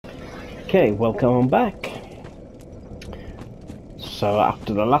Okay, welcome back. So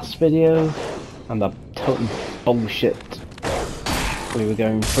after the last video and the total bullshit we were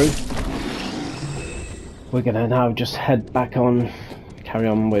going through, we're gonna now just head back on, carry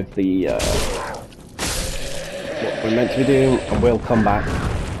on with the what we're meant to be doing, and we'll come back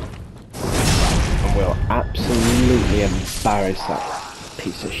and we'll absolutely embarrass that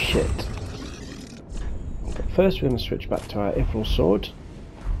piece of shit. But first we're gonna switch back to our Ifril sword.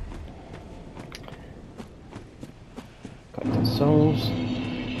 Collecting souls.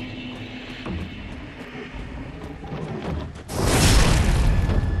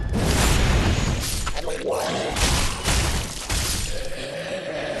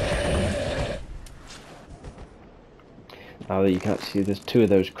 Now that you can't see, there's two of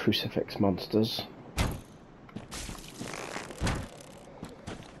those crucifix monsters.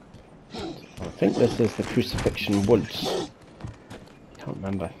 I think this is the Crucifixion Woods. Can't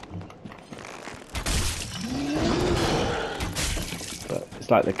remember. But it's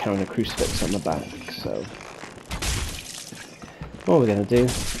like they're carrying a crucifix on the back, so what we're going to do,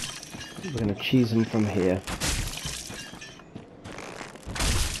 we're going to cheese them from here.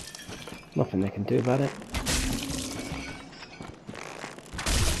 Nothing they can do about it.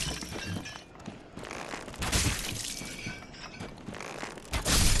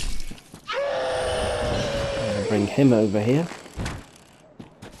 Bring him over here.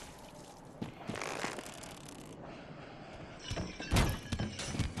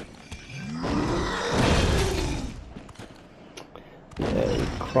 Yeah,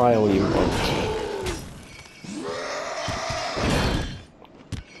 cry all you want.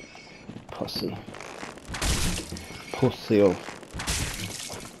 Pussy. Pussy.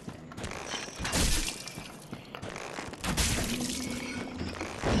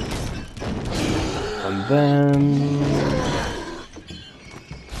 And then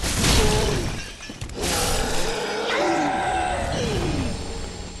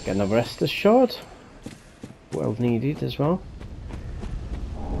get another Estus shard, well needed as well,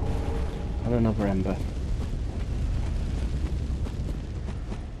 and another ember.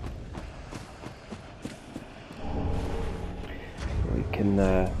 We can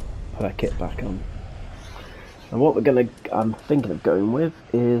put our kit back on. And what I'm thinking of going with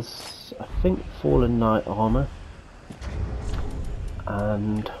is, I think, Fallen Knight armor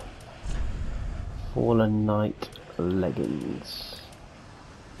and Fallen Knight leggings.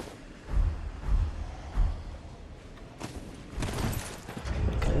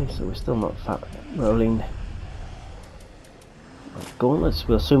 Okay, so we're still not fat rolling gauntlets.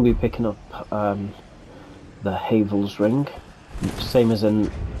 We'll soon be picking up the Havel's Ring, same as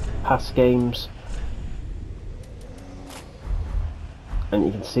in past games. And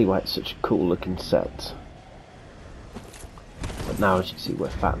you can see why it's such a cool looking set. But now, as you can see, we're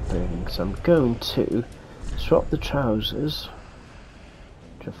fat burning, so I'm going to swap the trousers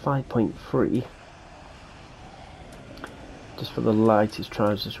to 5.3 just for the lightest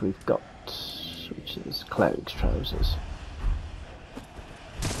trousers we've got, which is cleric's trousers.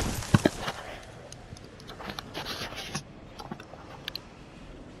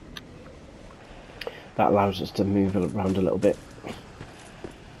 That allows us to move around a little bit.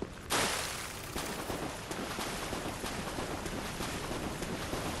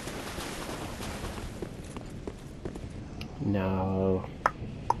 No.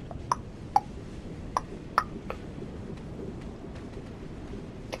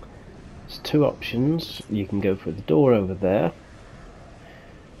 There's two options. You can go for the door over there,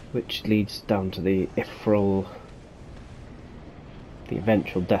 which leads down to the Ifril, the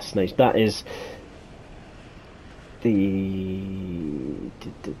eventual destination. That is the...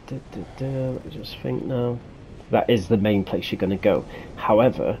 let me just think now. That is the main place you're going to go.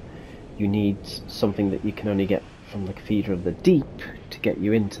 However, you need something that you can only get from the Cathedral of the Deep to get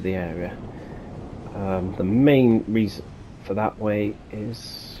you into the area. The main reason for that way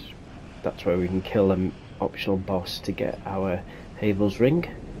is that's where we can kill an optional boss to get our Havel's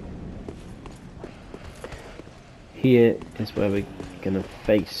Ring. Here is where we're going to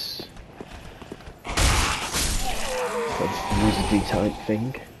face the wizardy type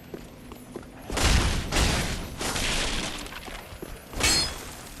thing.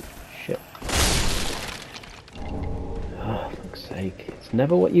 It's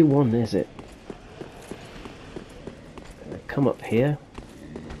never what you want, is it? Come up here.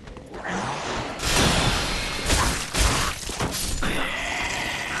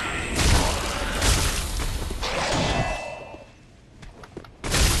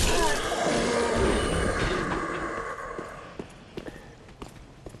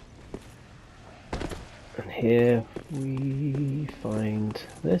 And here we find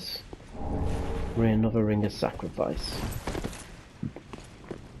this. Another ring of sacrifice.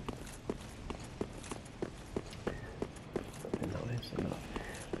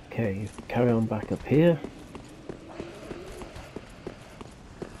 Okay, carry on back up here.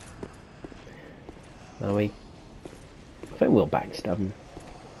 Now I think we'll backstab him.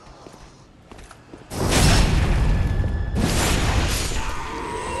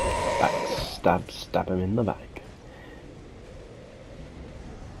 Stab him in the back.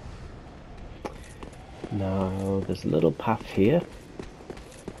 Now there's a little path here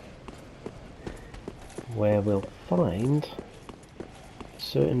where we'll find a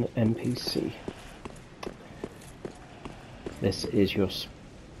certain NPC. This is your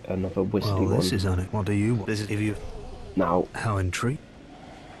another whistly one. This is on it. What do you want? This is if you now. How intrigued.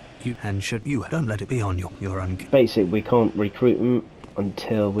 You and should you don't let it be on your own. Basically, we can't recruit him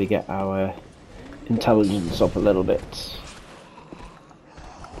until we get our intelligence up a little bit.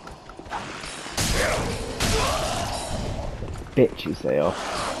 Bitches they are.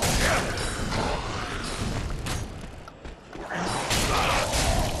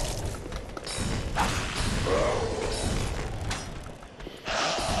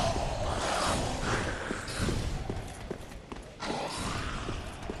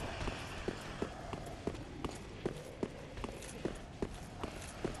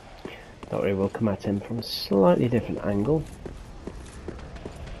 Don't worry, we'll come at him from a slightly different angle.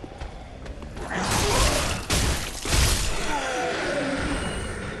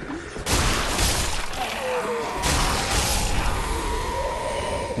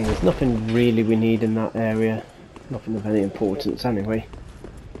 And there's nothing really we need in that area, nothing of any importance anyway.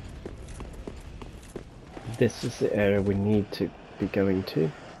 This is the area we need to be going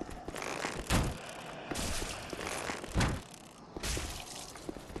to.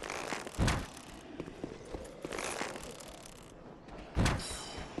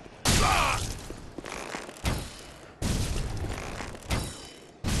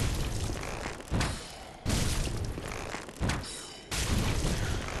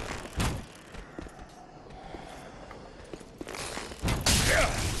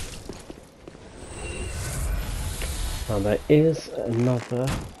 Now there is another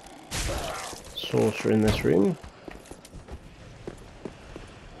sorcerer in this room.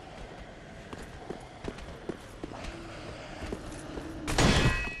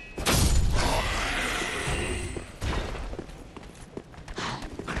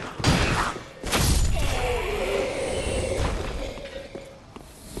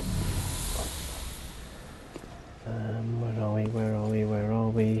 Where are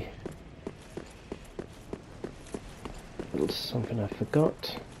we? Something I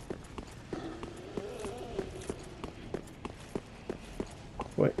forgot.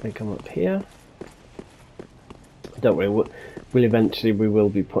 Wait, they come up here. Don't worry, we'll eventually we will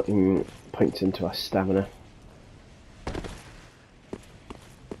be putting points into our stamina.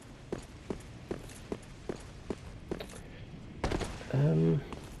 Where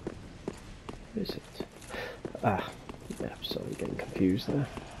is it? Ah, yeah, sorry, getting confused there.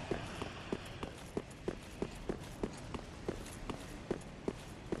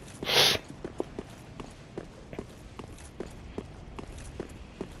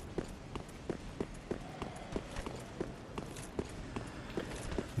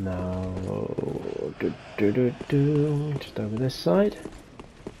 Now, just over this side.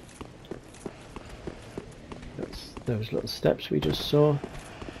 That's those little steps we just saw.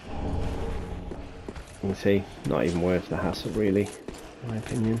 You can see, not even worth the hassle really, in my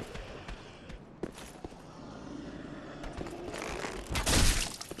opinion.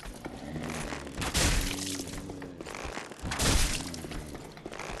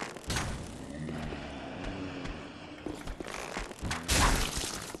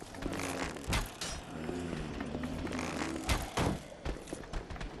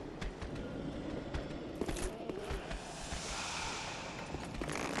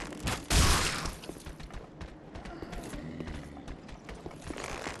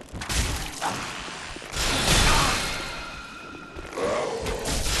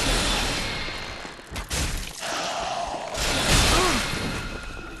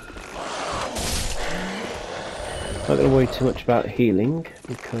 Not going to worry too much about healing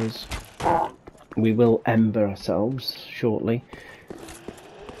because we will ember ourselves shortly,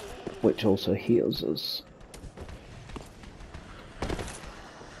 which also heals us.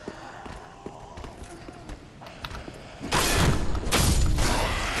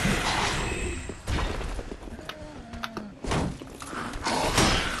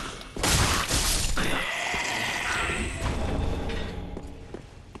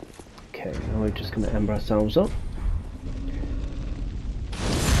 Okay, now we're just going to ember ourselves up.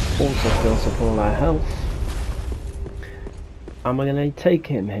 also fills up all our health. Am I going to take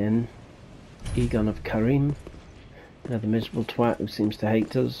him in? Egon of Karim, another miserable twat who seems to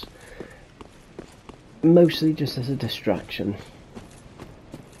hate us. Mostly just as a distraction.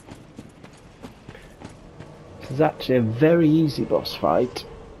 This is actually a very easy boss fight.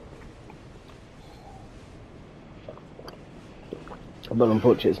 But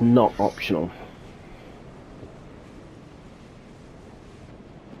unfortunately it's not optional.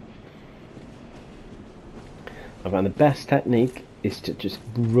 I find the best technique is to just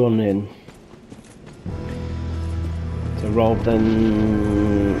run in. So rather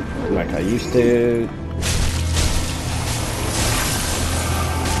than like I used to.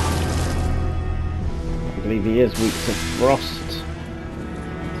 I believe he is weak to frost.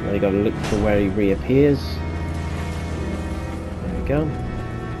 So now you gotta look for where he reappears. There we go.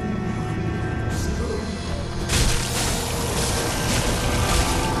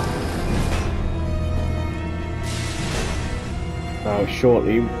 Now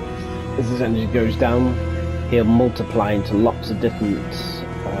shortly, as his energy goes down, he'll multiply into lots of different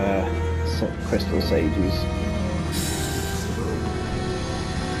crystal sages.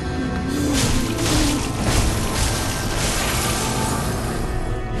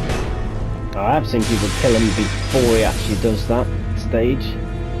 Now, I have seen people kill him before he actually does that stage,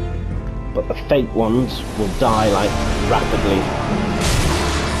 but the fake ones will die like rapidly.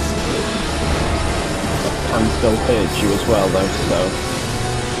 Can still hurt you as well though, so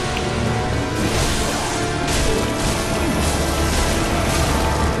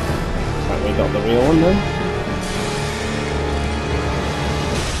right, we got the real one then.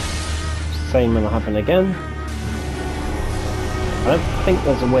 Same will happen again. I don't think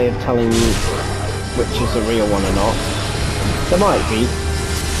there's a way of telling which is the real one or not. There might be.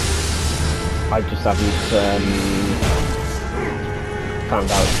 I just haven't found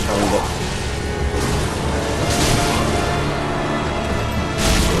it.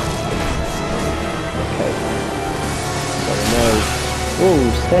 Oh,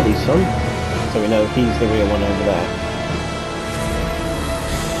 steady, son. So we know he's the real one over there.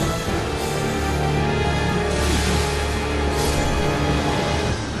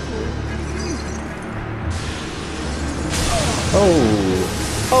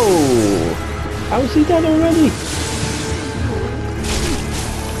 Oh! Oh! How's he dead already?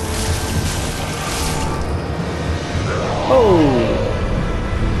 Oh!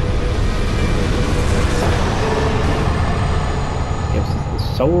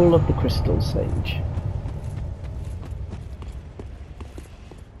 Soul of the Crystal Sage.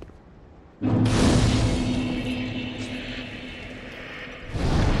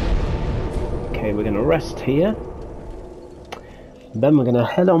 Okay, we're going to rest here. Then we're going to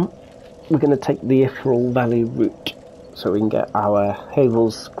head on. We're going to take the Ethereal Valley route so we can get our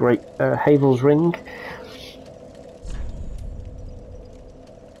Havel's Ring.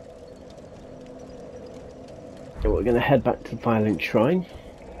 So we're going to head back to the Violent Shrine.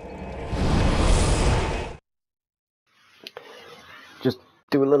 Just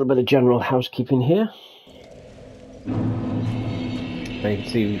do a little bit of general housekeeping here. Now you can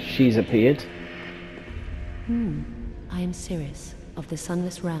see she's appeared. I am Cirrus, of the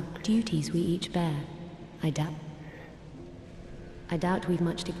Sunless Realm. Duties we each bear. I doubt we've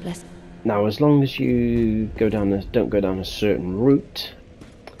much to bless. Now, as long as you don't go down a certain route,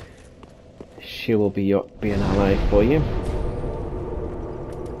 she will be an ally for you.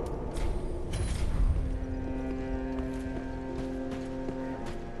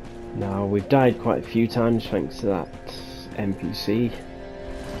 Now, we've died quite a few times thanks to that NPC.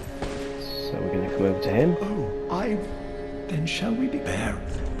 So we're going to come over to him. Then shall we be bear?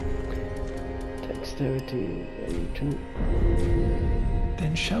 Dexterity, agent.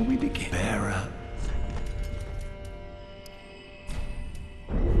 Then shall we begin? Bearer.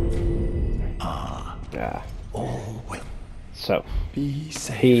 Yeah. All will So be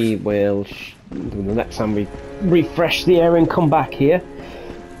safe. he will. The next time we refresh the air and come back here,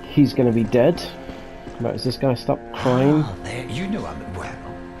 he's going to be dead. Right, has this guy stopped crying? Oh, there, you know well.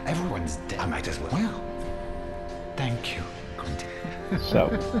 Everyone's dead. I might as well. Well, thank you. So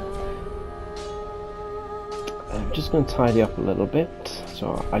I'm just going to tidy up a little bit.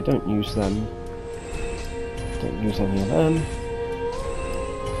 So I don't use them. Don't use any of them.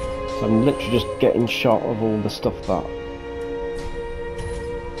 So I'm literally just getting shot of all the stuff that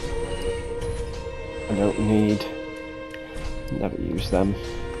I don't need. Never use them.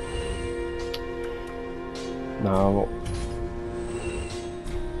 Now,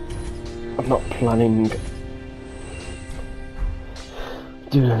 I'm not planning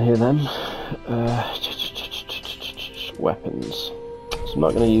doing any of them. Weapons. So I'm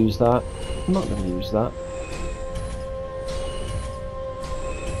not going to use that. I'm not going to use that.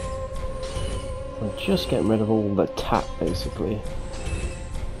 I'm just getting rid of all the tap, basically.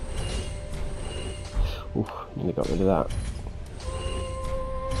 Ooh, nearly got rid of that.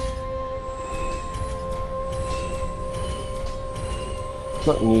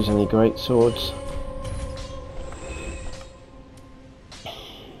 Not going to use any great swords.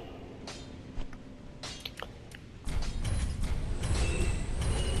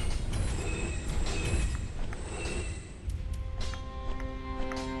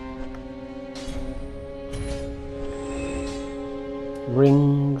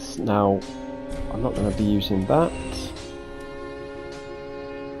 Rings. Now, I'm not going to be using that.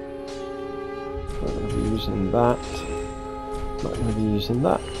 Not going to be using that. Not going to be using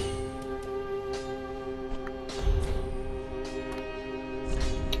that.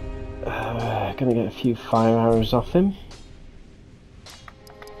 Going to get a few fire arrows off him.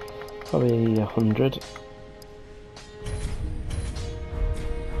 Probably 100.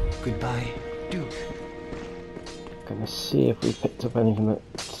 Goodbye, Duke. Going to see if we picked up anything that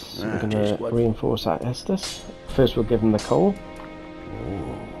we're going to reinforce at Estus. First we'll give him the coal.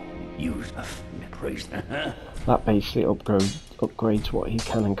 Oh, use a praise. That basically upgrades what he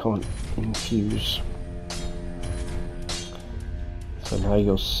can and can't infuse. So now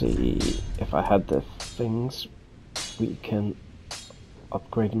you'll see, if I had the things, we can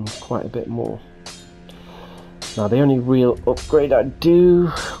upgrade them quite a bit more. Now the only real upgrade I'd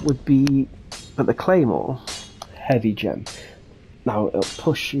do would be, but the Claymore, heavy gem. Now it'll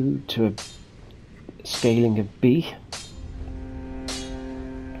push you to a scaling of B.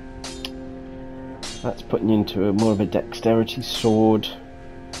 That's putting you into a more of a dexterity sword.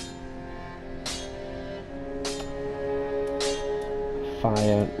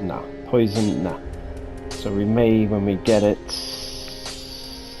 Fire, nah. Poison, nah. So we may, when we get it...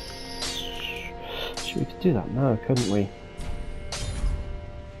 We could do that now, couldn't we?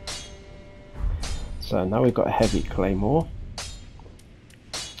 So now we've got a heavy claymore.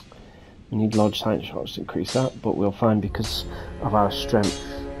 We need large science shots to increase that, but we'll find because of our strength,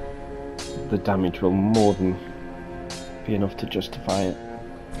 the damage will more than be enough to justify it.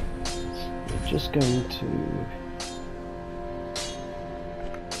 So we're just going to...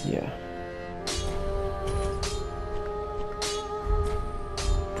 yeah.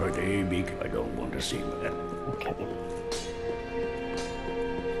 Pretty big. I don't want to see that. Okay.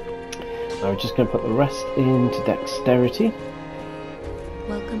 Now we're just going to put the rest into dexterity.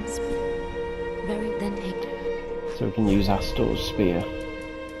 Welcome, very then take. So we can use Astor's spear.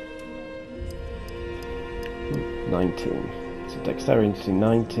 19. So dexterity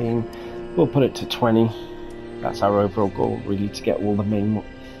 19. We'll put it to 20. That's our overall goal, really, to get all the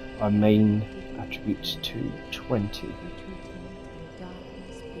our main attributes to 20.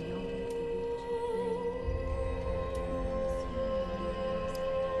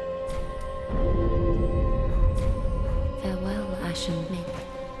 Farewell, Ashen Maid.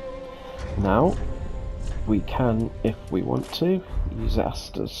 Now we can, if we want to, use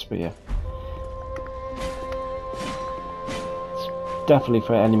Astor's spear. It's definitely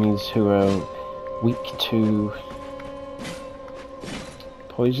for enemies who are weak to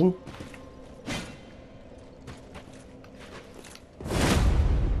poison.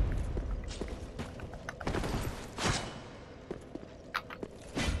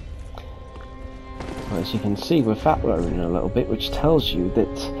 As you can see, we're fat lowering a little bit, which tells you that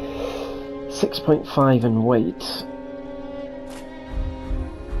 6.5 in weight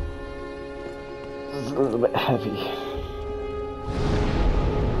is a little bit heavy.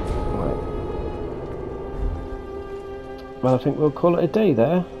 Well, I think we'll call it a day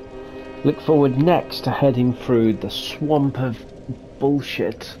there. Look forward next to heading through the swamp of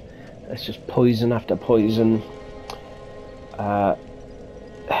bullshit. It's just poison after poison.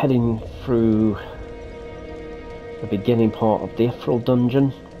 Heading through the beginning part of the Ethereal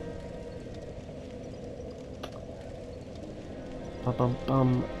dungeon.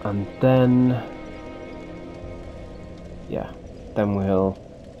 And then... yeah, then we'll...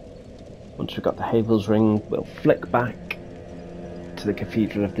 once we've got the Havel's Ring, we'll flick back to the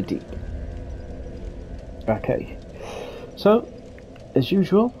Cathedral of the Deep. Okay, so as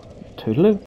usual, toodaloo.